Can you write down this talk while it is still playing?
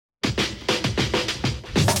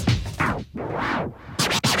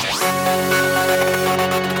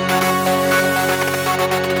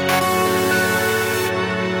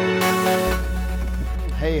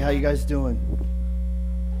Hey, how you guys doing?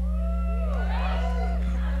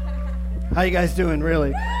 How you guys doing,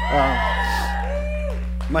 really?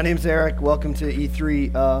 My name's Eric. Welcome to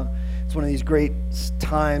E3. It's one of these great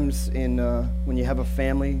times in when you have a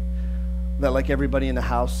family that, like everybody in the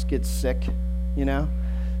house, gets sick, you know?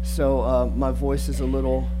 So my voice is a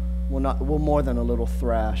little, more than a little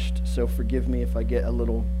thrashed, so forgive me if I get a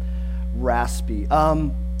little raspy.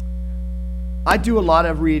 I do a lot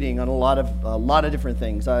of reading on a lot of different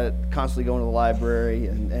things. I constantly go into the library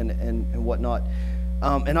and whatnot.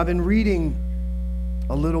 And I've been reading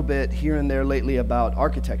a little bit here and there lately about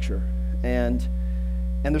architecture. And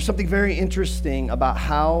there's something very interesting about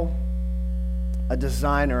how a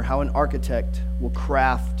designer, how an architect will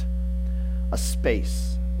craft a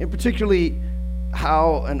space. And particularly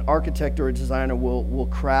how an architect or a designer will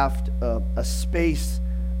craft a space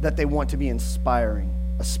that they want to be inspiring.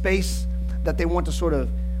 A space that they want to sort of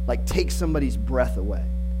like take somebody's breath away.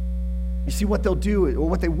 You see, what they'll do, or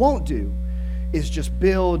what they won't do, is just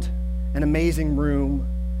build an amazing room,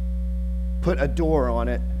 put a door on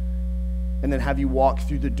it, and then have you walk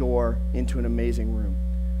through the door into an amazing room.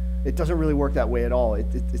 It doesn't really work that way at all.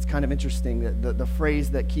 It's kind of interesting. The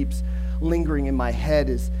phrase that keeps lingering in my head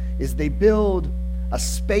is they build a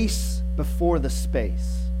space before the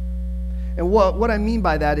space. And what I mean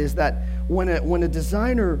by that is that when a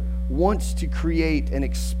designer wants to create an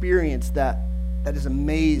experience that is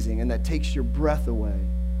amazing and that takes your breath away,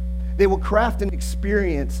 they will craft an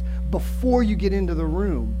experience before you get into the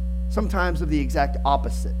room, sometimes of the exact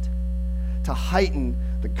opposite, to heighten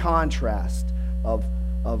the contrast of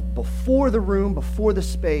before the room, before the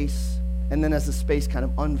space, and then as the space kind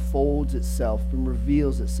of unfolds itself and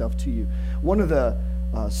reveals itself to you. One of the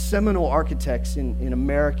seminal architects in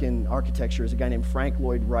American architecture is a guy named Frank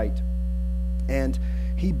Lloyd Wright. And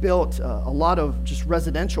he built a lot of just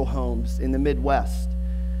residential homes in the Midwest.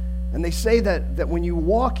 And they say that when you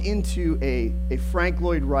walk into a Frank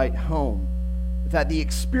Lloyd Wright home, that the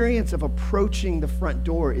experience of approaching the front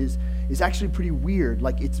door is actually pretty weird.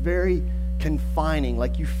 Like, it's very confining.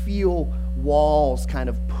 Like, you feel walls kind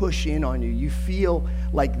of push in on you. You feel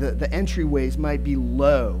like the entryways might be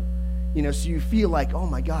low. You know, so you feel like, oh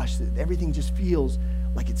my gosh, everything just feels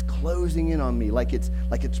like it's closing in on me, like it's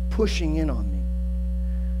pushing in on me.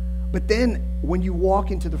 But then when you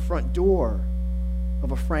walk into the front door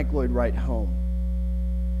of a Frank Lloyd Wright home,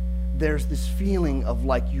 there's this feeling of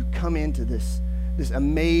like you come into this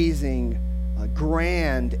amazing,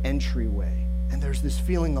 grand entryway, and there's this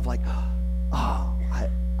feeling of like, oh,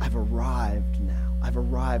 I've arrived now. I've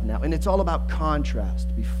arrived now. And it's all about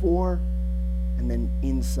contrast, before and then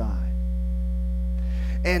inside.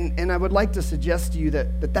 And I would like to suggest to you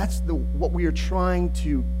that that's what we are trying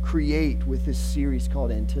to create with this series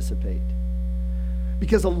called Anticipate.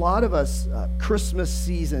 Because a lot of us, Christmas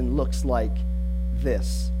season looks like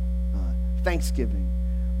this. Thanksgiving,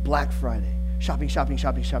 Black Friday, shopping.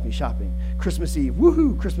 Christmas Eve,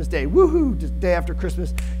 woohoo, Christmas Day, woohoo, day after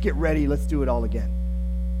Christmas, get ready, let's do it all again.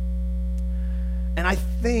 And I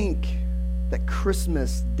think that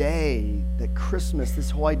Christmas Day,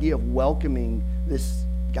 this whole idea of welcoming this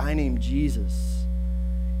guy named Jesus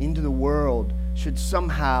into the world should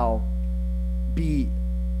somehow be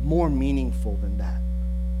more meaningful than that.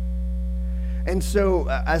 And so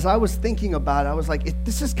as I was thinking about it, I was like,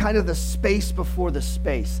 this is kind of the space before the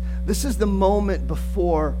space. This is the moment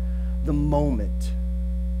before the moment,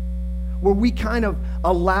 where we kind of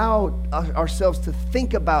allow ourselves to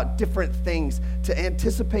think about different things, to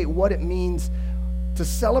anticipate what it means to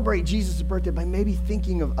celebrate Jesus' birthday by maybe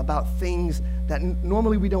thinking about things that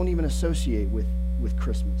normally we don't even associate with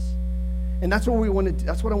Christmas. And that's what I wanted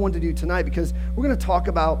to do tonight, because we're going to talk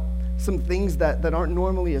about some things that aren't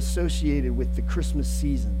normally associated with the Christmas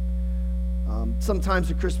season. Sometimes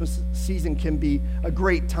the Christmas season can be a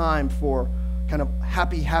great time for kind of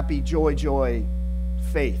happy, joy,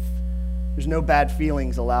 faith. There's no bad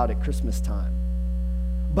feelings allowed at Christmas time.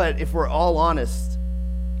 But if we're all honest,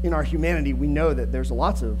 in our humanity, we know that there's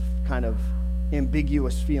lots of kind of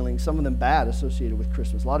ambiguous feelings, some of them bad, associated with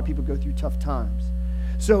Christmas. A lot of people go through tough times.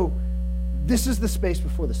 So this is the space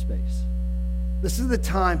before the space. This is the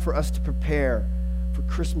time for us to prepare for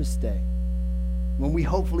Christmas Day, when we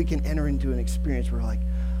hopefully can enter into an experience where we're like,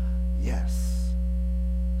 yes,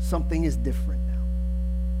 something is different now.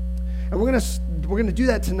 And we're gonna do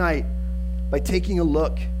that tonight by taking a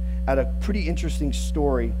look at a pretty interesting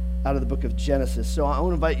story out of the book of Genesis. So I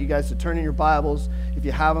want to invite you guys to turn in your Bibles, if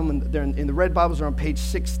you have them, and they're in the red Bibles are on page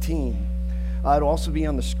 16. It'll also be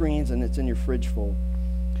on the screens, and it's in your fridge full.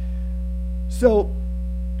 So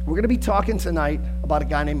we're going to be talking tonight about a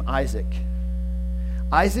guy named Isaac.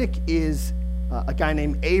 We're going to be talking tonight about a guy named Isaac. Isaac is a guy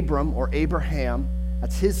named Abram or Abraham.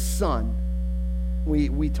 That's his son.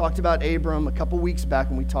 We talked about Abram a couple weeks back,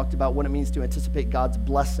 and we talked about what it means to anticipate God's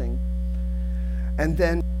blessing. And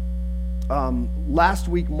then last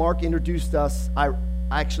week, Mark introduced us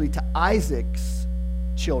actually to Isaac's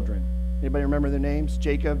children. Anybody remember their names?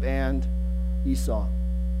 Jacob and Esau.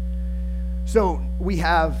 So we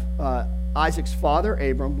have Isaac's father,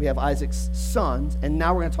 Abram. We have Isaac's sons. And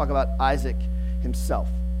now we're going to talk about Isaac himself.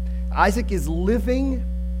 Isaac is living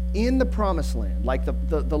in the promised land, like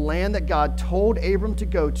the land that God told Abram to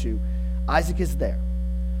go to. Isaac is there.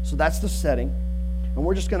 So that's the setting. And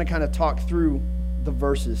we're just going to kind of talk through the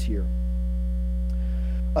verses here.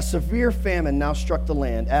 A severe famine now struck the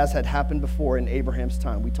land, as had happened before in Abraham's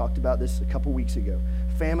time. We talked about this a couple weeks ago.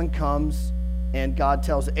 Famine comes, and God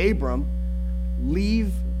tells Abram,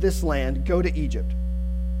 leave this land, go to Egypt.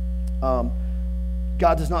 God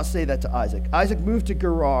does not say that to Isaac. Isaac moved to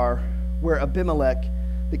Gerar, where Abimelech,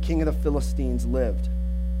 the king of the Philistines, lived.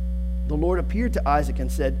 The Lord appeared to Isaac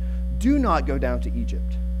and said, do not go down to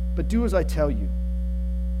Egypt, but do as I tell you.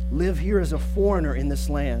 Live here as a foreigner in this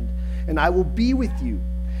land, and I will be with you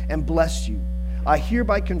and bless you. I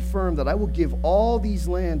hereby confirm that I will give all these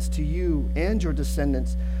lands to you and your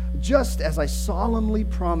descendants, just as I solemnly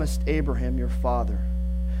promised Abraham your father.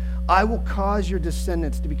 I will cause your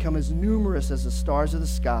descendants to become as numerous as the stars of the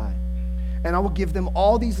sky, and I will give them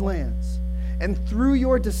all these lands. And through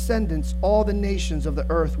your descendants, all the nations of the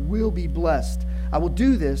earth will be blessed. I will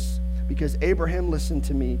do this because Abraham listened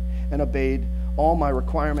to me and obeyed all my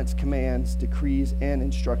requirements, commands, decrees, and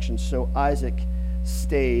instructions. So Isaac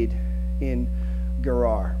stayed in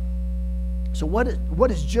Gerar. So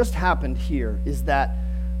what has just happened here is that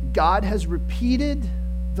God has repeated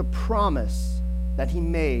the promise that he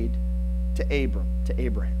made to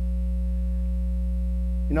Abraham.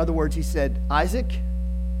 In other words, he said, Isaac,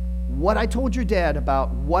 what I told your dad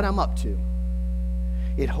about what I'm up to,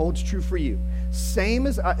 it holds true for you. Same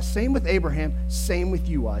with Abraham, same with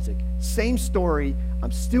you, Isaac. Same story.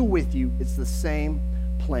 I'm still with you. It's the same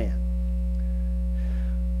plan.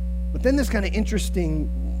 But then this kind of interesting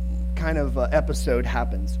kind of episode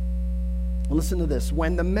happens. Listen to this.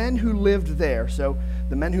 When the men who lived there, so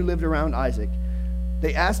the men who lived around Isaac,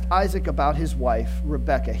 they asked Isaac about his wife,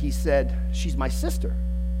 Rebekah. He said, she's my sister.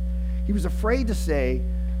 He was afraid to say,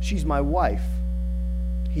 she's my wife.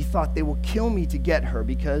 He thought they will kill me to get her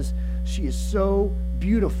because she is so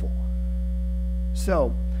beautiful.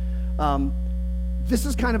 So, this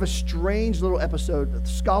is kind of a strange little episode.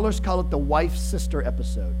 Scholars call it the wife-sister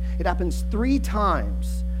episode. It happens 3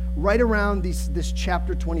 times right around this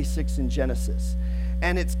chapter 26 in Genesis.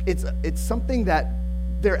 And it's something that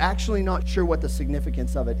they're actually not sure what the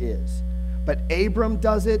significance of it is. But Abram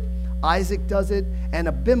does it, Isaac does it, and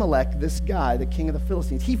Abimelech, this guy, the king of the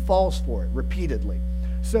Philistines, he falls for it repeatedly.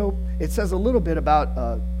 So it says a little bit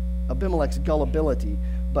about Abimelech's gullibility,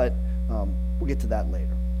 but we'll get to that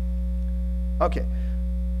later. Okay,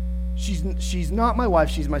 she's not my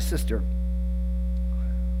wife, she's my sister,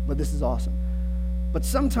 but this is awesome. But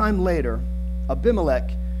sometime later,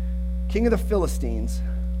 Abimelech, king of the Philistines,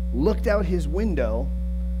 looked out his window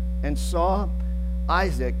and saw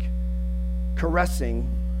Isaac caressing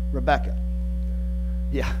Rebekah.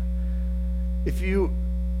 Yeah.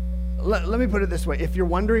 Let me put it this way. If you're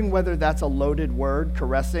wondering whether that's a loaded word,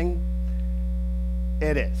 caressing,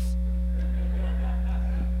 it is.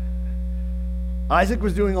 Isaac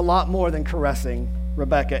was doing a lot more than caressing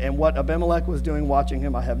Rebekah, and what Abimelech was doing watching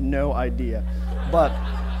him, I have no idea. But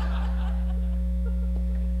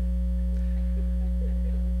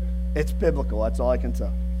it's biblical, that's all I can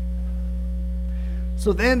tell.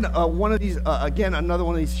 So then one of these, again, another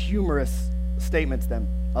one of these humorous statements then.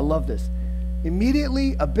 I love this.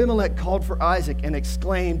 Immediately, Abimelech called for Isaac and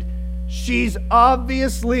exclaimed, she's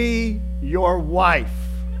obviously your wife.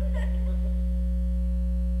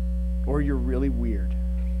 Or you're really weird.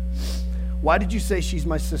 Why did you say she's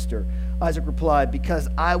my sister? Isaac replied, because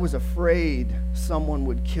I was afraid someone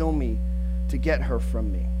would kill me to get her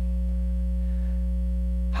from me.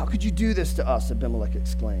 How could you do this to us? Abimelech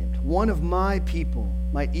exclaimed. One of my people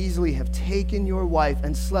might easily have taken your wife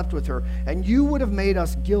and slept with her, and you would have made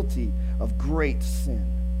us guilty of great sin.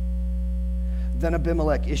 Then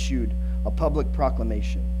Abimelech issued a public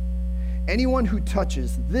proclamation. Anyone who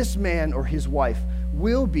touches this man or his wife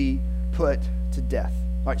will be put to death.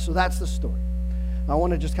 All right, so that's the story. I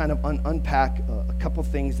want to just kind of unpack a couple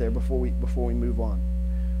things there before we move on.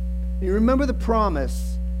 You remember the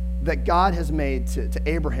promise that God has made to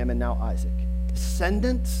Abraham and now Isaac.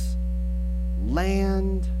 Descendants,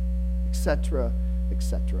 land, etc.,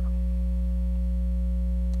 etc.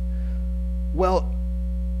 Well,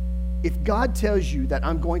 if God tells you that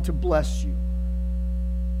I'm going to bless you,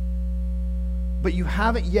 but you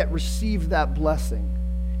haven't yet received that blessing,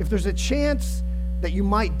 if there's a chance that you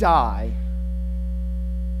might die,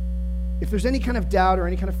 if there's any kind of doubt or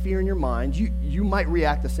any kind of fear in your mind, you might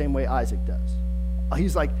react the same way Isaac does.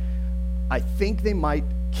 He's like, I think they might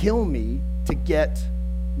kill me to get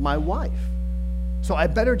my wife. So I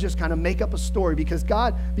better just kind of make up a story because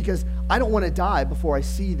I don't want to die before I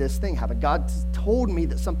see this thing happen. God told me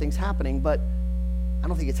that something's happening, but I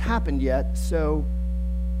don't think it's happened yet, so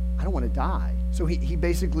I don't want to die. So he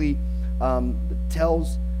basically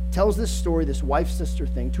tells this story, this wife-sister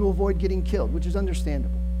thing, to avoid getting killed, which is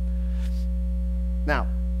understandable. Now,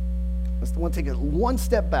 I want to take one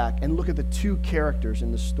step back and look at the two characters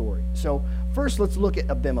in the story. So first, let's look at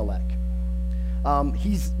Abimelech.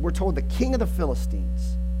 We're told the king of the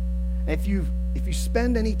Philistines. And if you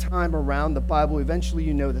spend any time around the Bible, eventually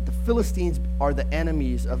you know that the Philistines are the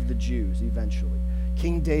enemies of the Jews, eventually.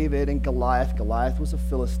 King David and Goliath. Goliath was a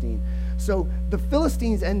Philistine. So the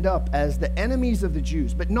Philistines end up as the enemies of the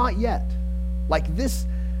Jews, but not yet. Like this,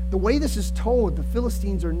 the way this is told, the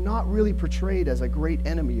Philistines are not really portrayed as a great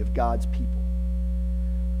enemy of God's people.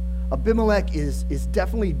 Abimelech is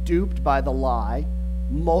definitely duped by the lie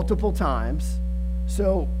multiple times.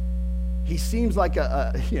 So he seems like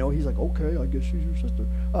he's like, okay, I guess she's your sister.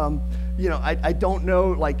 I don't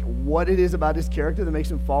know like what it is about his character that makes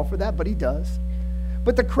him fall for that, but he does.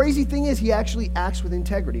 But the crazy thing is he actually acts with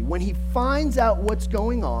integrity. When he finds out what's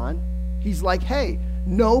going on, he's like, hey,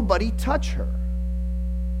 nobody touch her.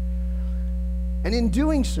 And in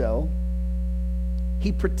doing so,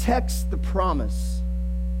 he protects the promise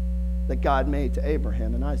that God made to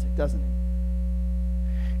Abraham and Isaac, doesn't he?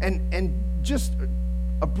 And just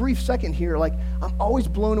a brief second here, like I'm always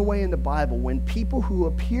blown away in the Bible when people who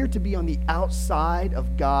appear to be on the outside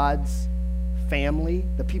of God's family,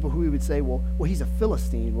 the people who we would say, well, he's a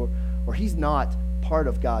Philistine, or he's not part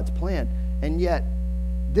of God's plan. And yet,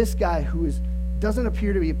 this guy who doesn't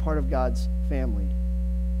appear to be a part of God's family,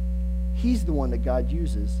 he's the one that God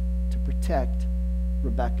uses to protect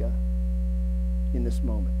Rebekah in this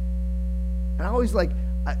moment. And I always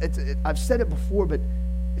I've said it before, but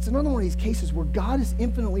it's another one of these cases where God is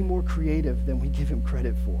infinitely more creative than we give him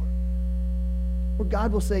credit for. Where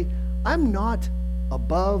God will say, I'm not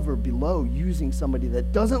above or below using somebody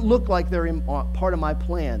that doesn't look like they're part of my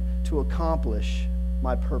plan to accomplish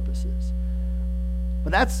my purposes.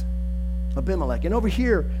 But that's Abimelech. And over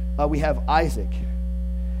here, we have Isaac.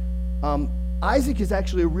 Isaac is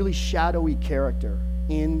actually a really shadowy character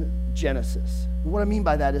in Genesis. And what I mean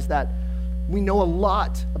by that is that we know a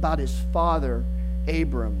lot about his father,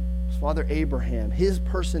 Abraham, his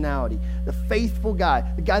personality, the faithful guy,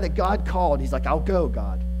 the guy that God called. He's like, I'll go,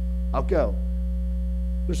 God. I'll go.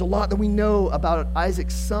 There's a lot that we know about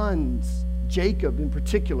Isaac's sons, Jacob in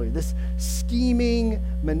particular, this scheming,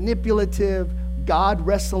 manipulative,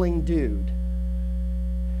 God-wrestling dude.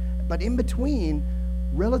 But in between,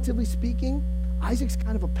 relatively speaking, Isaac's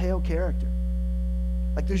kind of a pale character.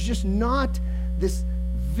 Like there's just not this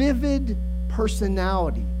vivid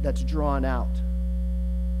personality that's drawn out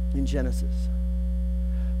in Genesis.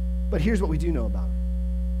 But here's what we do know about him.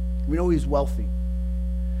 We know he's wealthy.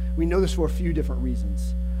 We know this for a few different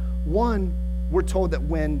reasons. One, we're told that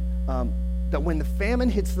when the famine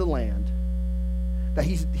hits the land, that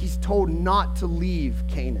he's told not to leave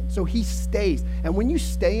Canaan. So he stays. And when you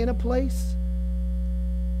stay in a place,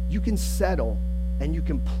 you can settle and you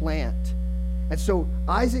can plant. And so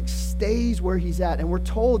Isaac stays where he's at. And we're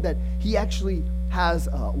told that he actually has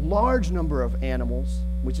a large number of animals,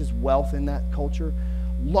 which is wealth in that culture,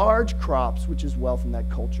 large crops, which is wealth in that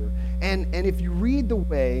culture. And if you read the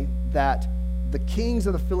way that the kings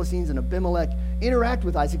of the Philistines and Abimelech interact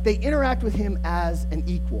with Isaac, they interact with him as an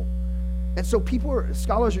equal. And so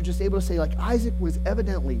scholars are just able to say, like, Isaac was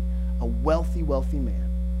evidently a wealthy, wealthy man.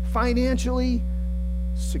 Financially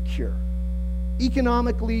secure.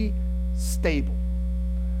 Economically stable.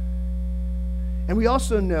 And we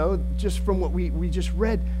also know, just from what we just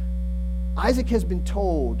read, Isaac has been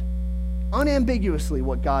told unambiguously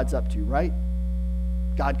what God's up to, right?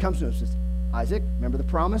 God comes to him and says, Isaac, remember the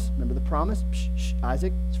promise? Remember the promise? Shh,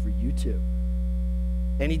 Isaac, it's for you too.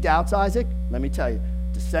 Any doubts, Isaac? Let me tell you.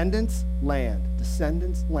 Descendants, land.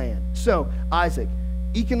 Descendants, land. So, Isaac,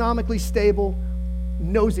 economically stable,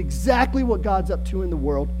 knows exactly what God's up to in the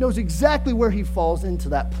world, knows exactly where he falls into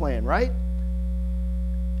that plan, right?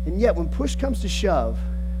 And yet, when push comes to shove,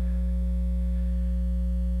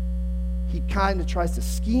 he kind of tries to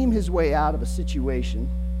scheme his way out of a situation,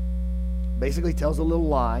 basically tells a little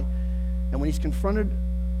lie, And when he's confronted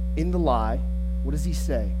in the lie, what does he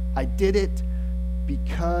say? I did it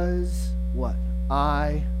because what?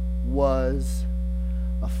 I was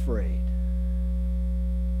afraid.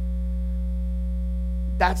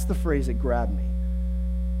 That's the phrase that grabbed me.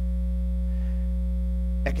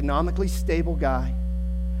 Economically stable guy,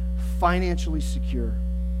 financially secure,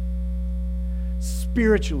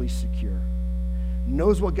 spiritually secure,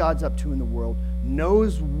 knows what God's up to in the world,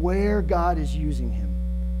 knows where God is using him.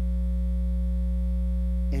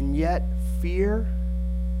 And yet, fear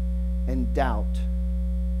and doubt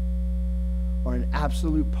are an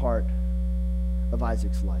absolute part of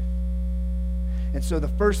Isaac's life. And so the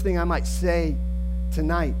first thing I might say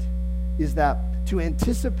tonight is that to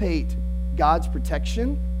anticipate God's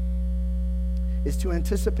protection is to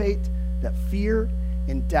anticipate that fear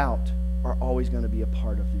and doubt are always going to be a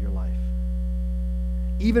part of your life.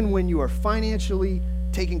 Even when you are financially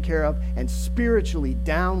taken care of and spiritually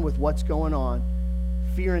down with what's going on,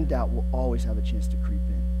 fear and doubt will always have a chance to creep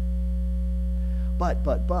in. But,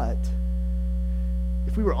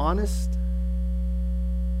 if we were honest,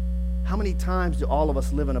 how many times do all of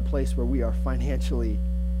us live in a place where we are financially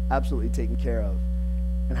absolutely taken care of?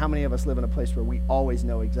 And how many of us live in a place where we always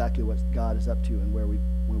know exactly what God is up to and where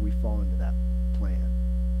we fall into that plan?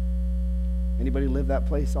 Anybody live that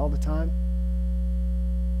place all the time?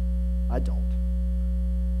 I don't.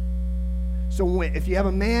 So if you have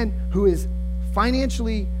a man who is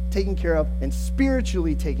financially taken care of and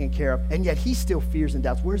spiritually taken care of, and yet he still fears and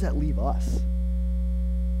doubts, where does that leave us?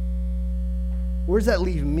 Where does that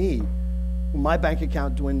leave me when my bank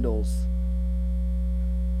account dwindles?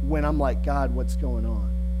 When I'm like, God, what's going on?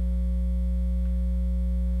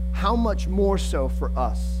 How much more so for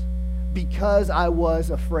us? Because I was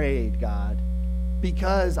afraid, God.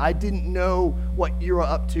 Because I didn't know what you were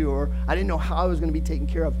up to, or I didn't know how I was going to be taken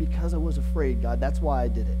care of. Because I was afraid, God. That's why I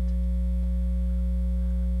did it.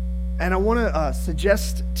 And I want to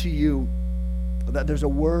suggest to you that there's a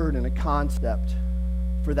word and a concept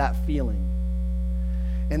for that feeling.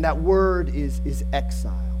 And that word is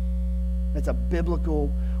exile. It's a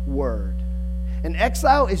biblical word. And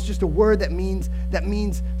exile is just a word that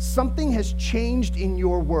means something has changed in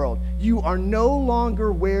your world. You are no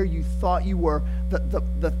longer where you thought you were.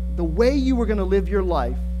 The way you were going to live your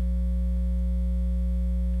life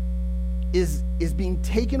is being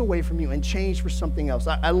taken away from you and changed for something else.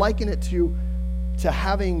 I liken it to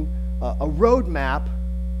having a roadmap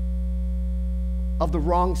of the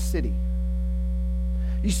wrong city.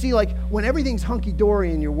 You see, like when everything's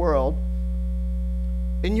hunky-dory in your world,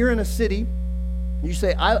 and you're in a city, you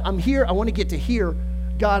say, I'm here, I want to get to here.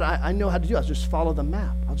 God, I know how to do it. I'll just follow the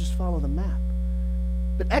map. I'll just follow the map.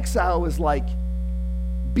 But exile is like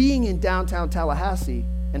being in downtown Tallahassee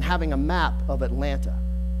and having a map of Atlanta.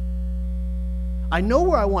 I know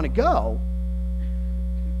where I want to go,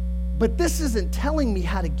 but this isn't telling me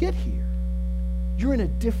how to get here. You're in a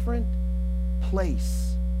different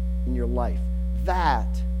place in your life.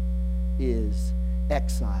 That is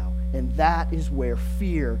exile, and that is where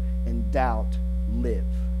fear and doubt live.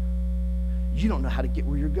 You don't know how to get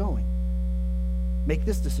where you're going. Make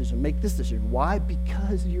this decision, make this decision. Why?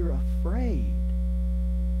 Because you're afraid.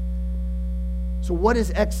 So what does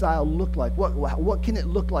exile look like? What can it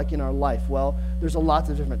look like in our life? Well, there's a lot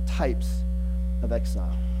of different types of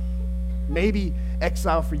exile. Maybe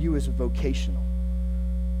exile for you is vocational.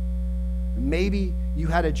 Maybe you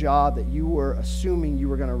had a job that you were assuming you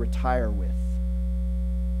were going to retire with.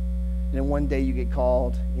 And then one day you get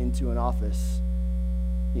called into an office,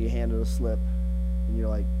 you get handed a slip, and you're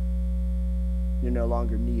like, you're no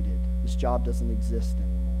longer needed. This job doesn't exist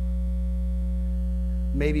anymore.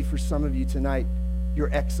 Maybe for some of you tonight, your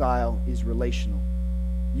exile is relational.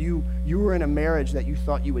 You were in a marriage that you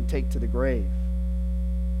thought you would take to the grave.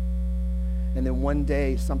 And then one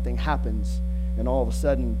day something happens, and all of a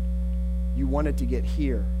sudden, you wanted to get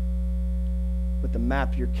here, but the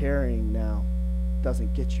map you're carrying now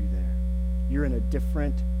doesn't get you there. You're in a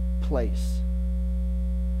different place.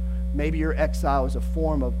 Maybe your exile is a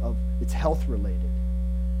form of it's health related.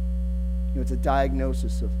 You know, it's a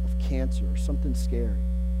diagnosis of cancer or something scary,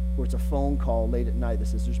 or it's a phone call late at night that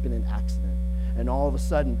says there's been an accident, and all of a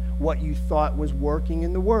sudden what you thought was working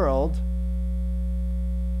in the world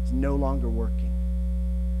is no longer working.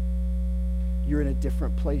 You're in a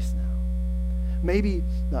different place now. Maybe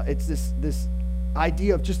it's this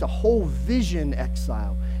idea of just a whole vision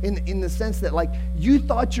exile in the sense that like you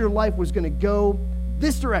thought your life was going to go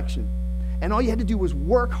this direction, and all you had to do was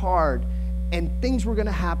work hard, and things were going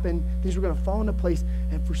to happen, things were going to fall into place,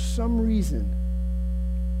 and for some reason,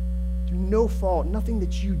 through no fault, nothing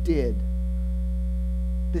that you did,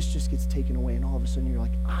 this just gets taken away, and all of a sudden you're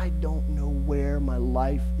like, I don't know where my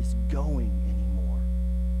life is going anymore.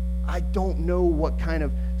 I don't know what kind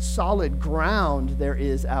of solid ground there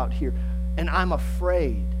is out here. And I'm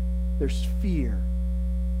afraid. There's fear.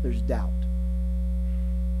 There's doubt.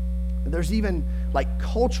 There's even like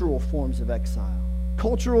cultural forms of exile.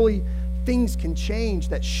 Culturally, things can change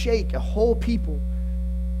that shake a whole people.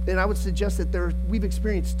 And I would suggest that we've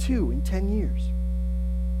experienced 2 in 10 years.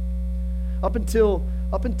 Up until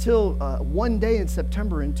one day in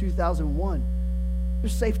September in 2001,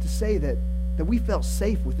 it's safe to say that we felt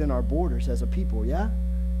safe within our borders as a people, yeah?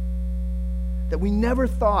 That we never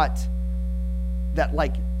thought that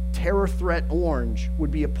like terror threat orange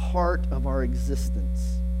would be a part of our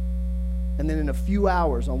existence. And then in a few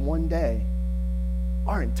hours on one day,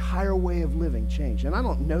 our entire way of living changed. And I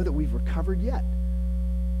don't know that we've recovered yet.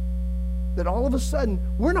 That all of a sudden,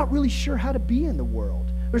 we're not really sure how to be in the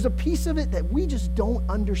world. There's a piece of it that we just don't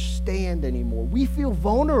understand anymore. We feel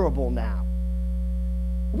vulnerable now.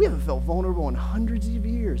 We haven't felt vulnerable in hundreds of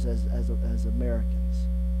years as Americans.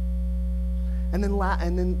 And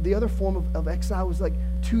then the other form of exile was like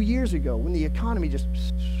 2 years ago when the economy just...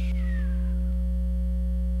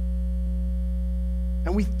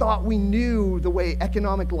 And we thought we knew the way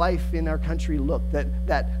economic life in our country looked, that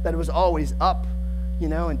it was always up,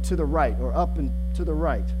 and to the right, or up and to the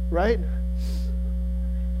right?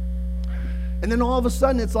 And then all of a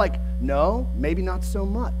sudden it's like, no, maybe not so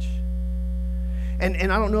much. And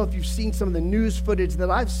I don't know if you've seen some of the news footage that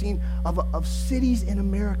I've seen of cities in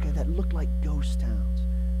America that look like ghost towns,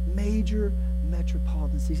 major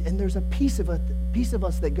metropolitan cities. And there's a piece of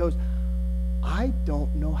us that goes, I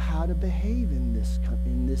don't know how to behave in this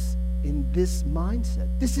mindset.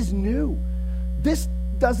 This is new. This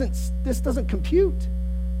doesn't compute.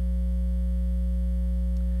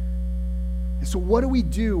 And so what do we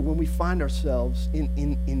do when we find ourselves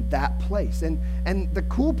in that place? And the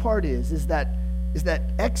cool part is that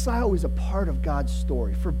exile is a part of God's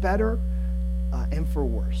story, for better and for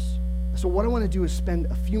worse. So what I want to do is spend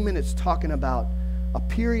a few minutes talking about a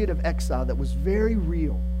period of exile that was very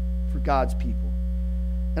real for God's people.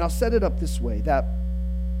 And I'll set it up this way, that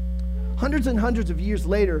hundreds and hundreds of years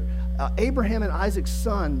later, Abraham and Isaac's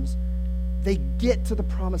sons, they get to the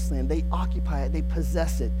promised land. They occupy it. They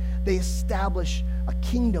possess it. They establish a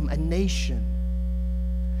kingdom, a nation.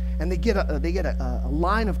 And they get a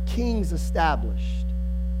line of kings established.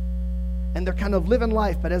 And they're kind of living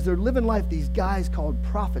life. But as they're living life, these guys called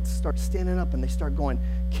prophets start standing up and they start going,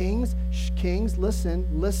 kings,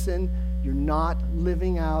 listen. You're not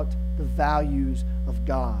living out the values of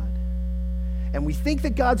God. And we think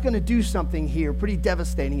that God's going to do something here pretty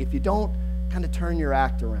devastating if you don't kind of turn your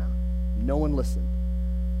act around. No one listened.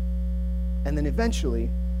 And then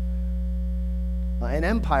eventually, an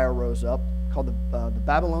empire rose up called the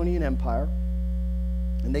Babylonian Empire,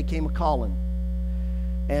 and they came a-calling.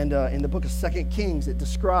 And in the book of 2 Kings, it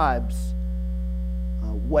describes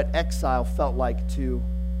what exile felt like to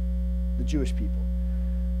the Jewish people.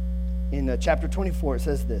 In chapter 24, it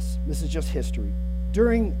says this. This is just history.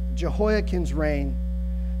 During Jehoiakim's reign,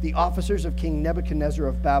 the officers of King Nebuchadnezzar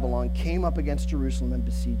of Babylon came up against Jerusalem and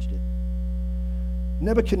besieged it.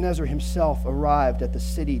 Nebuchadnezzar himself arrived at the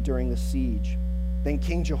city during the siege. Then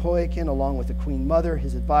King Jehoiakim, along with the queen mother,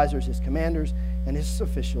 his advisors, his commanders, and his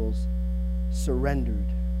officials, surrendered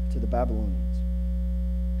to the Babylonians.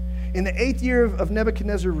 In the 8th year of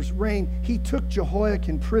Nebuchadnezzar's reign, he took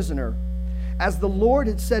Jehoiakim prisoner. As the Lord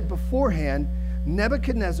had said beforehand,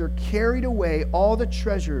 Nebuchadnezzar carried away all the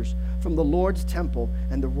treasures from the Lord's temple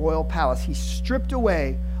and the royal palace. He stripped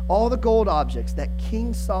away all the gold objects that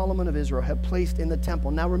King Solomon of Israel had placed in the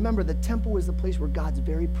temple. Now remember, the temple is the place where God's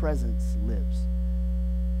very presence lives.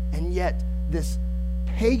 And yet, this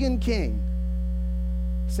pagan king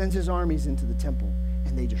sends his armies into the temple,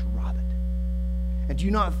 and they just rob it. And do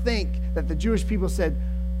you not think that the Jewish people said,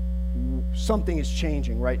 something is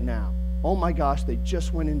changing right now? Oh my gosh, they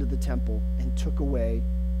just went into the temple and took away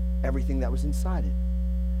everything that was inside it.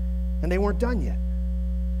 And they weren't done yet.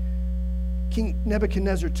 King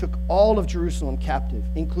Nebuchadnezzar took all of Jerusalem captive,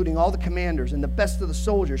 including all the commanders and the best of the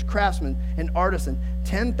soldiers, craftsmen, and artisans,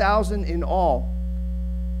 10,000 in all.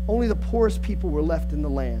 Only the poorest people were left in the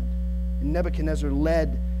land. And Nebuchadnezzar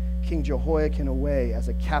led King Jehoiakim away as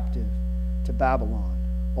a captive to Babylon,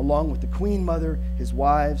 along with the queen mother, his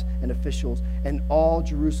wives and officials, and all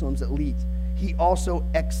Jerusalem's elite. He also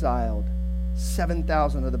exiled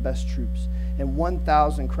 7,000 of the best troops and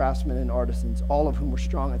 1,000 craftsmen and artisans, all of whom were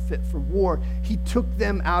strong and fit for war. He took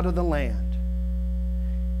them out of the land.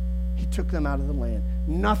 He took them out of the land.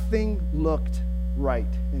 Nothing looked right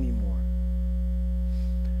anymore.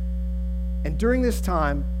 And during this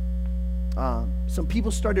time, some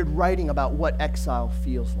people started writing about what exile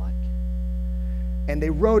feels like. And they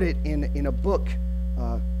wrote it in a book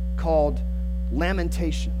called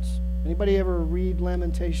Lamentations. Anybody ever read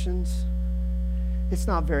Lamentations? It's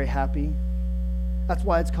not very happy. That's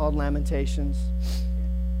why it's called Lamentations.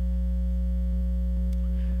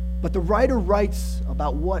 But the writer writes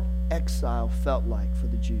about what exile felt like for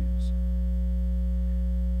the Jews.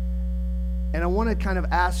 And I want to kind of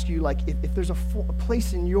ask you, like, if there's a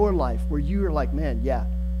place in your life where you're like, man, yeah,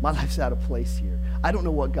 my life's out of place here. I don't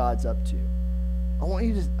know what God's up to. I want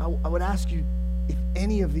you to, I would ask you if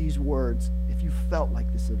any of these words, if you felt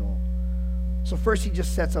like this at all. So first he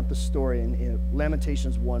just sets up the story in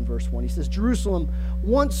Lamentations 1, verse 1. He says, Jerusalem,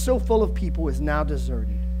 once so full of people, is now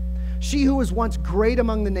deserted. She who was once great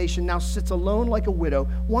among the nation now sits alone like a widow.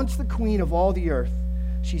 Once the queen of all the earth,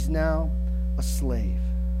 she's now a slave.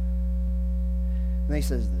 And he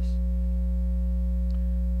says this,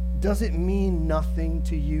 does it mean nothing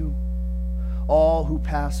to you, all who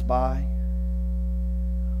pass by?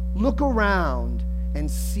 Look around and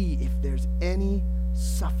see if there's any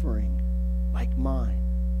suffering like mine,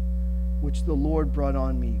 which the Lord brought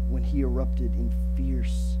on me when he erupted in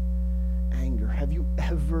fierce anger. Have you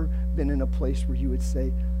ever been in a place where you would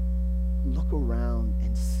say, look around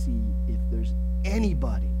and see if there's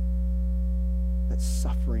anybody that's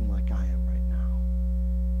suffering like I am right now?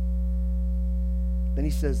 Then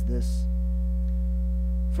he says this,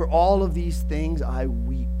 for all of these things I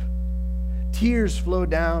weep. Tears flow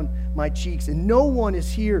down my cheeks, and no one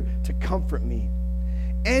is here to comfort me.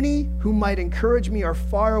 Any who might encourage me are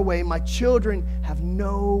far away. My children have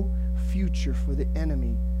no future, for the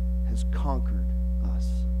enemy has conquered us.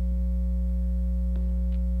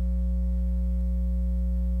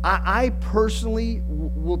 I personally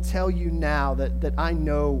will tell you now that I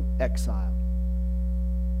know exile.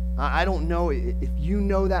 I don't know if you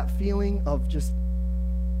know that feeling of just,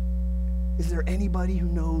 is there anybody who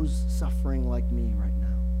knows suffering like me right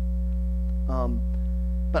now?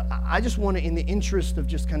 But I just want to, in the interest of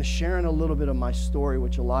just kind of sharing a little bit of my story,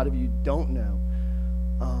 which a lot of you don't know,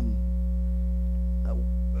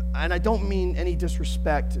 and I don't mean any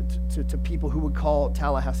disrespect to people who would call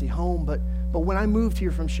Tallahassee home, but when I moved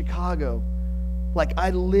here from Chicago, like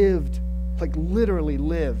I lived, like literally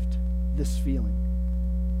lived this feeling.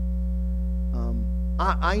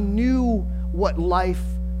 I knew what life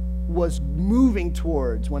was moving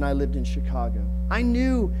towards when I lived in Chicago. I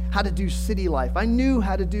knew how to do city life. I knew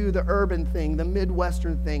how to do the urban thing, the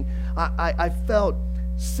Midwestern thing. I felt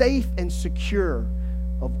safe and secure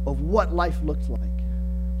of what life looked like.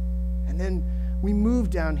 And then we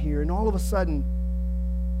moved down here, and all of a sudden,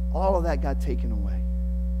 all of that got taken away.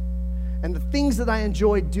 And the things that I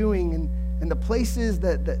enjoyed doing and the places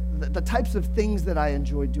the types of things that I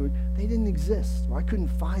enjoyed doing, they didn't exist, or I couldn't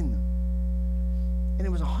find them. And it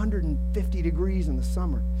was 150 degrees in the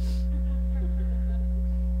summer.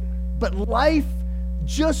 But life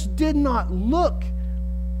just did not look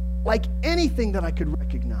like anything that I could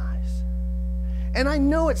recognize. And I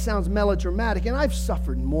know it sounds melodramatic, and I've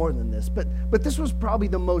suffered more than this, but this was probably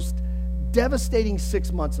the most devastating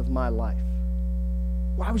 6 months of my life,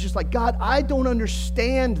 where I was just like, God, I don't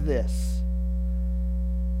understand this.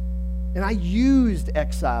 And I used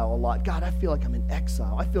exile a lot. God, I feel like I'm in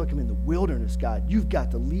exile. I feel like I'm in the wilderness, God. You've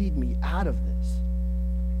got to lead me out of this.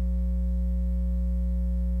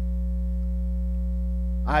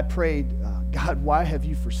 I prayed, God, why have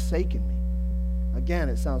you forsaken me? Again,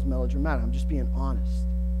 it sounds melodramatic. I'm just being honest.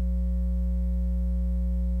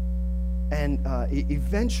 And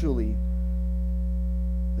eventually,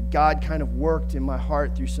 God kind of worked in my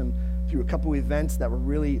heart through a couple of events that were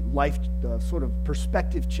really life sort of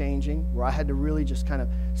perspective changing, where I had to really just kind of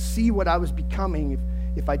see what I was becoming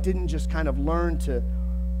if I didn't just kind of learn to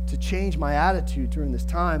change my attitude during this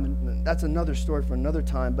time. And that's another story for another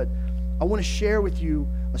time. But I want to share with you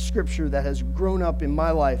a scripture that has grown up in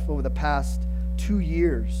my life over the past 2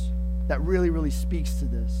 years that really, really speaks to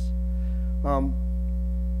this.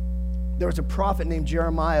 There was a prophet named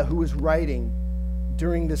Jeremiah who was writing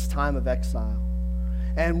during this time of exile.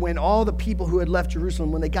 And when all the people who had left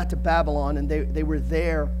Jerusalem, when they got to Babylon and they were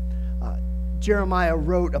there, Jeremiah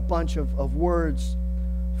wrote a bunch of words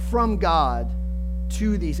from God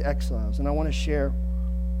to these exiles. And I want to share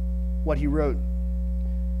what he wrote.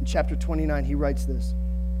 In chapter 29, he writes this.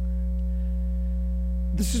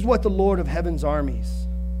 This is what the Lord of heaven's armies,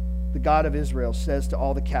 the God of Israel, says to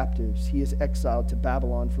all the captives he has exiled to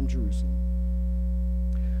Babylon from Jerusalem.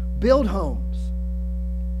 Build homes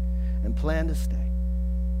and plan to stay.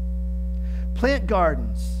 Plant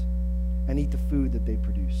gardens and eat the food that they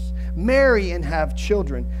produce. marry and have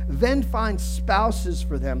children, then find spouses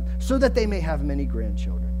for them so that they may have many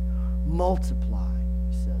grandchildren. Multiply,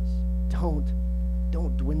 he says.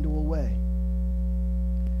 Don't dwindle away.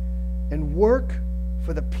 And work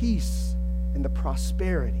for the peace and the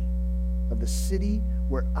prosperity of the city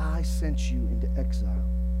where I sent you into exile.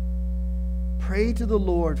 Pray to the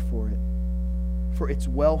Lord for it, for its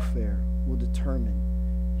welfare will determine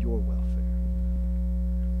your welfare.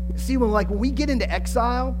 See, when we get into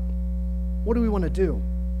exile, what do we want to do?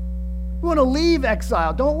 We want to leave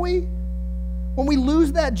exile, don't we? When we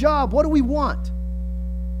lose that job, what do we want?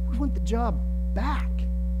 We want the job back.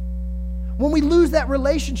 When we lose that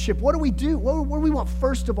relationship, what do we do? What do we want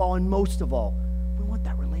first of all and most of all? We want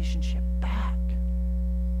that relationship back.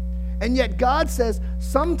 And yet God says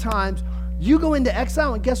sometimes you go into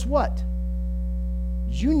exile and guess what?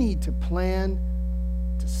 You need to plan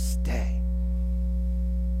to stay.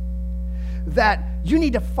 That you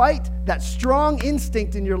need to fight that strong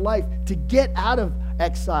instinct in your life to get out of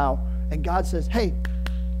exile. And God says, hey,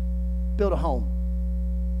 build a home.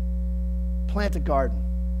 Plant a garden.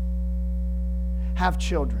 Have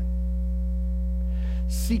children.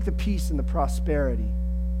 Seek the peace and the prosperity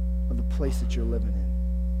of the place that you're living in.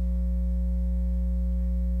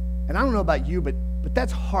 And I don't know about you, but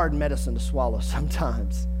that's hard medicine to swallow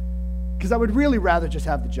sometimes. Because I would really rather just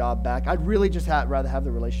have the job back. I'd really just rather have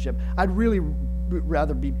the relationship. I'd really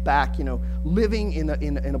rather be back, living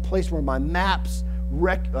in a place where my maps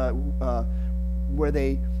where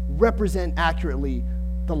they represent accurately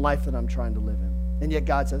the life that I'm trying to live in. And yet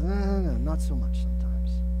God says, no, not so much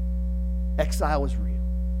sometimes. Exile is real.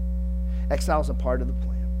 Exile is a part of the plan.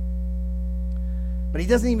 But he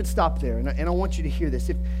doesn't even stop there, and I want you to hear this.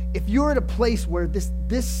 If you're at a place where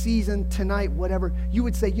this season, tonight, whatever, you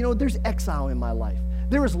would say, there's exile in my life.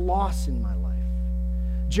 There is loss in my life.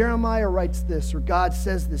 Jeremiah writes this, or God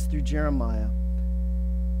says this through Jeremiah.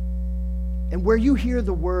 And where you hear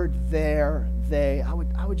the word there, they,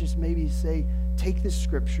 I would just maybe say, take this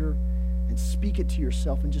scripture and speak it to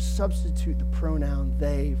yourself and just substitute the pronoun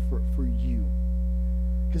they for you.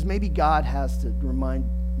 Because maybe God has to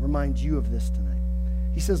remind you of this tonight.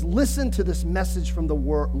 He says, listen to this message from the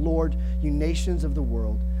Lord, you nations of the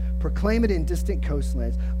world. Proclaim it in distant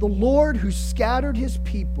coastlands. The Lord who scattered his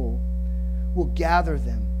people will gather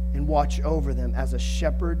them and watch over them as a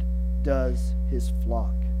shepherd does his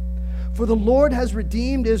flock. For the Lord has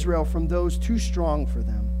redeemed Israel from those too strong for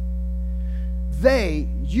them.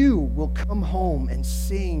 You will come home and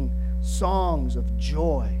sing songs of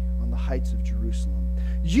joy on the heights of Jerusalem.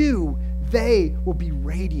 They will be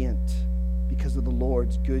radiant because of the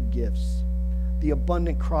Lord's good gifts, the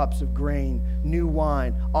abundant crops of grain, new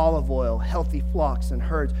wine, olive oil, healthy flocks and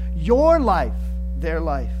herds. Your life, their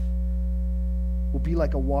life, will be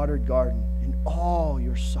like a watered garden, and all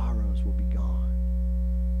your sorrows will be gone.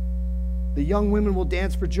 The young women will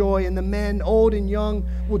dance for joy, and the men, old and young,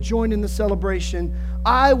 will join in the celebration.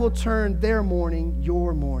 I will turn their mourning,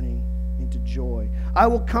 your mourning, into joy. I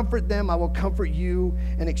will comfort them, I will comfort you,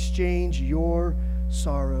 and exchange your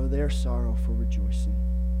sorrow, their sorrow, for rejoicing.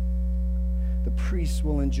 The priests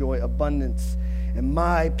will enjoy abundance, and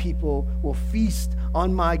my people will feast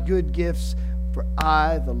on my good gifts, for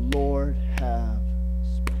I, the Lord, have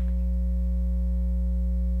spoken.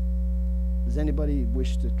 Does anybody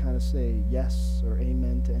wish to kind of say yes or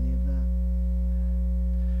amen to any of that?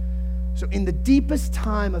 So in the deepest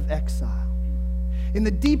time of exile, in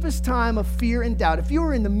the deepest time of fear and doubt, if you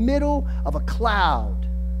were in the middle of a cloud,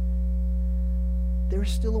 there's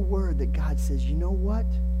still a word that God says, you know what?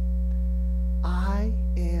 I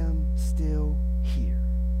am still here.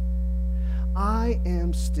 I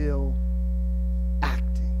am still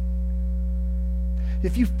acting.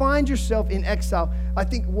 If you find yourself in exile, I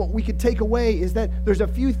think what we could take away is that there's a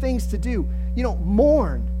few things to do.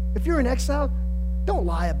 Mourn. If you're in exile, don't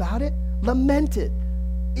lie about it. Lament it.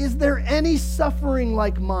 Is there any suffering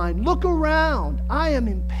like mine? Look around. I am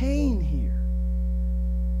in pain here.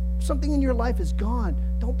 If something in your life is gone,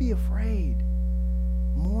 don't be afraid.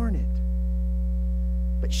 Mourn it.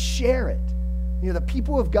 But share it. The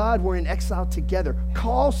people of God were in exile together.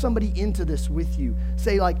 Call somebody into this with you.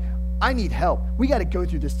 Say, I need help. We got to go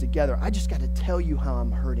through this together. I just got to tell you how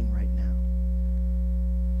I'm hurting right now.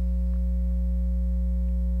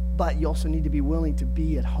 But you also need to be willing to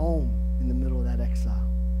be at home in the middle of that exile.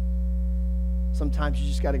 Sometimes you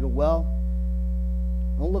just got to go,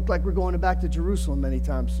 don't look like we're going back to Jerusalem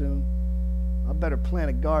anytime soon. I better plant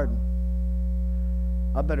a garden.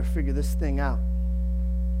 I better figure this thing out.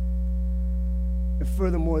 And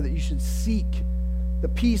furthermore, that you should seek the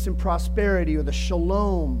peace and prosperity or the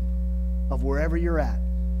shalom of wherever you're at.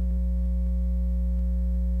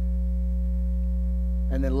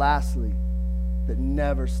 And then lastly, that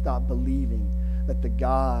never stop believing that the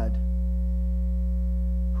God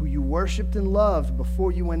who you worshiped and loved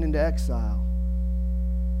before you went into exile,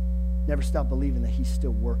 never stop believing that he's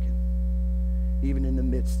still working, even in the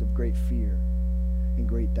midst of great fear and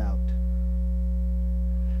great doubt.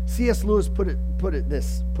 C.S. Lewis put it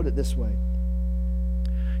this way.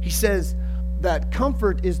 He says that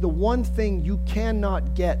comfort is the one thing you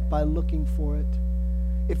cannot get by looking for it.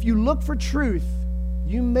 If you look for truth,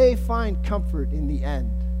 you may find comfort in the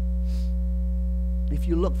end. If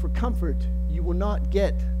you look for comfort, you will not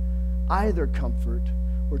get either comfort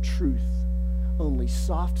or truth, only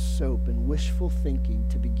soft soap and wishful thinking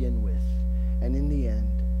to begin with, and in the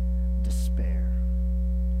end, despair.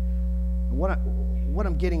 And what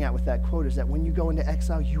I'm getting at with that quote is that when you go into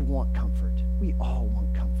exile, you want comfort. We all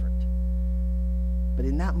want comfort. But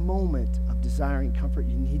in that moment of desiring comfort,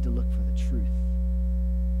 you need to look for the truth.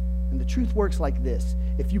 And the truth works like this.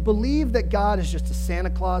 If you believe that God is just a Santa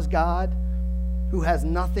Claus God who has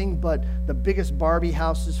nothing but the biggest Barbie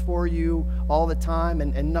houses for you all the time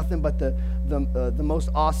and nothing but the most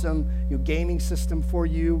awesome gaming system for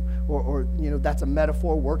you, or that's a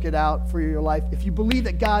metaphor, work it out for your life. If you believe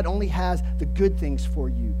that God only has the good things for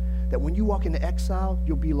you, that when you walk into exile,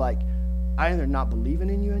 you'll be like, I either not believing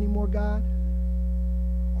in you anymore, God,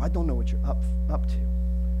 or I don't know what you're up to.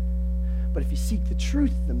 But if you seek the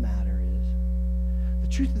truth of the matter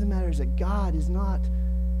is that God is not,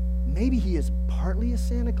 maybe he is partly a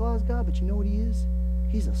Santa Claus God, but you know what he is?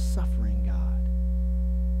 He's a suffering God.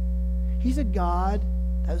 He's a God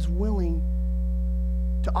that is willing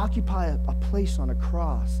to occupy a place on a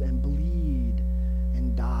cross and bleed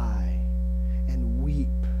and die and weep.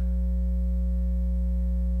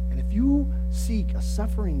 And if you seek a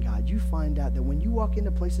suffering God, you find out that when you walk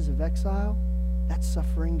into places of exile, that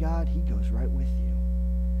suffering God, he goes right with you.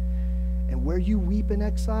 And where you weep in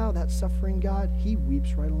exile, that suffering God, he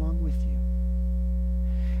weeps right along with you.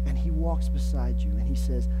 And he walks beside you and he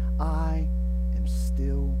says, I am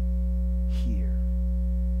still here,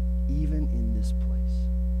 even in this place.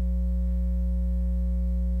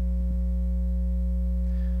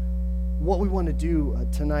 What we want to do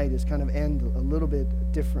tonight is kind of end a little bit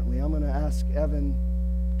differently. I'm going to ask Evan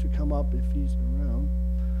to come up if he's around.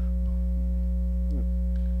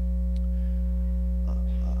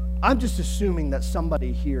 I'm just assuming that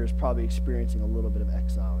somebody here is probably experiencing a little bit of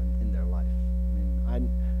exile in their life.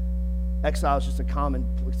 Exile is just a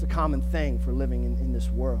common thing for living in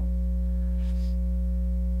this world.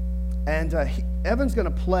 And Evan's going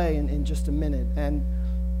to play in just a minute. And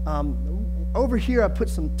over here I put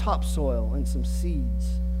some topsoil and some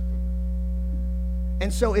seeds.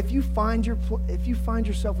 And so if you find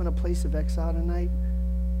yourself in a place of exile tonight,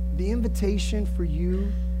 the invitation for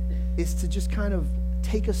you is to just kind of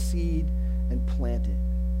take a seed and plant it.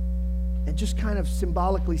 And just kind of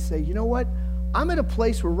symbolically say, you know what? I'm at a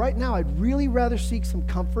place where right now I'd really rather seek some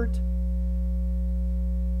comfort,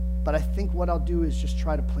 but I think what I'll do is just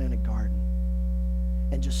try to plant a garden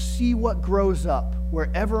and just see what grows up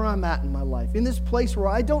wherever I'm at in my life. In this place where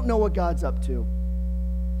I don't know what God's up to,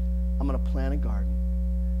 I'm going to plant a garden.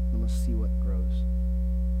 I'm going to see what grows.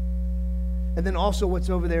 And then also what's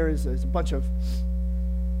over there is a bunch of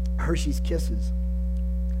Hershey's Kisses.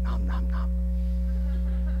 Nom, nom, nom.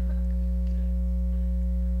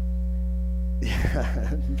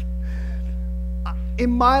 In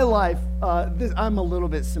my life, I'm a little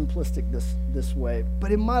bit simplistic this way,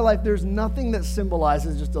 but in my life, there's nothing that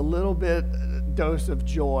symbolizes just a little bit dose of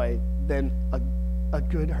joy than a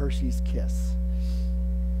good Hershey's Kiss.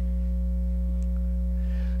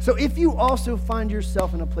 So if you also find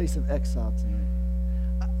yourself in a place of exile tonight,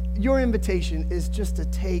 your invitation is just to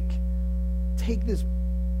take this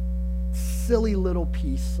silly little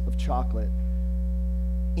piece of chocolate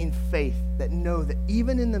in faith, that know that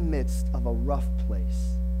even in the midst of a rough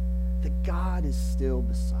place, that God is still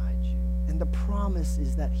beside you. And the promise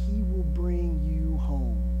is that he will bring you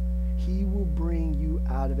home. He will bring you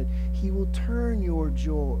out of it. He will turn your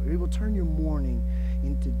joy, he will turn your mourning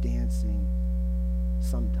into dancing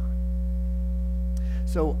sometime.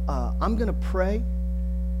 So I'm going to pray.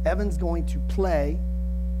 Evan's going to play.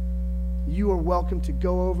 You are welcome to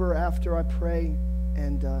go over after I pray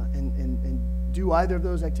and do either of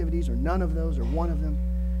those activities, or none of those, or one of them,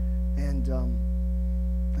 and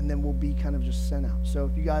then we'll be kind of just sent out. So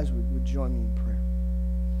if you guys would join me in prayer.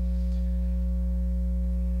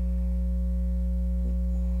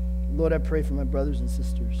 Lord, I pray for my brothers and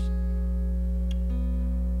sisters.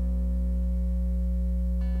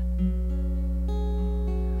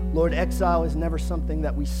 Lord, exile is never something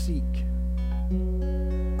that we seek.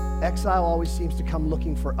 Exile always seems to come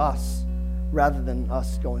looking for us rather than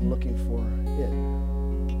us going looking for it.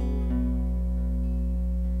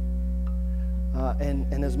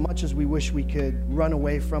 And as much as we wish we could run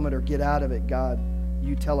away from it or get out of it, God,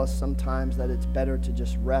 you tell us sometimes that it's better to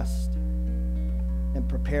just rest and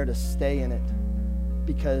prepare to stay in it,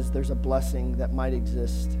 because there's a blessing that might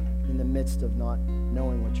exist in the midst of not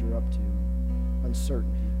knowing what you're up to,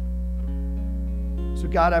 uncertainty. So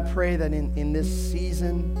God, I pray that in this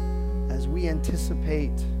season, as we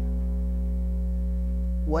anticipate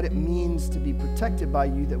what it means to be protected by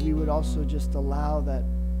you, that we would also just allow that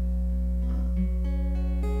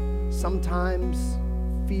sometimes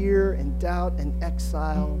fear and doubt and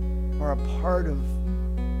exile are a part of,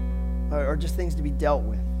 or just things to be dealt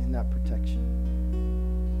with in that protection.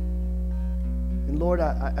 And Lord,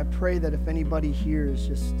 I pray that if anybody here is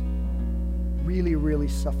just really, really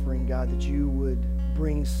suffering, God, that you would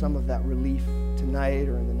bring some of that relief tonight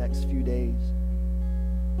or in the next few days.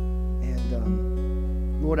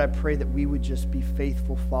 And Lord, I pray that we would just be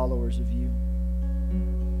faithful followers of you,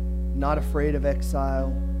 not afraid of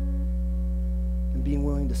exile, and being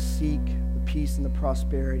willing to seek the peace and the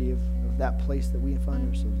prosperity of that place that we find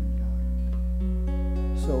ourselves in,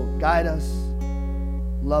 God. So guide us,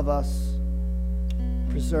 love us,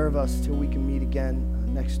 preserve us till we can meet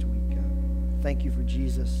again next week. Thank you for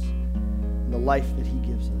Jesus and the life that he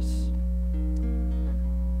gives us.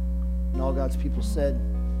 And all God's people said,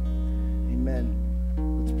 amen.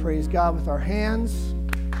 Let's praise God with our hands.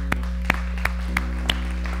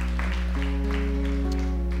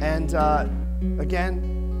 And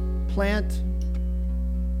again, plant,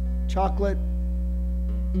 chocolate.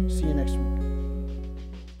 See you next week.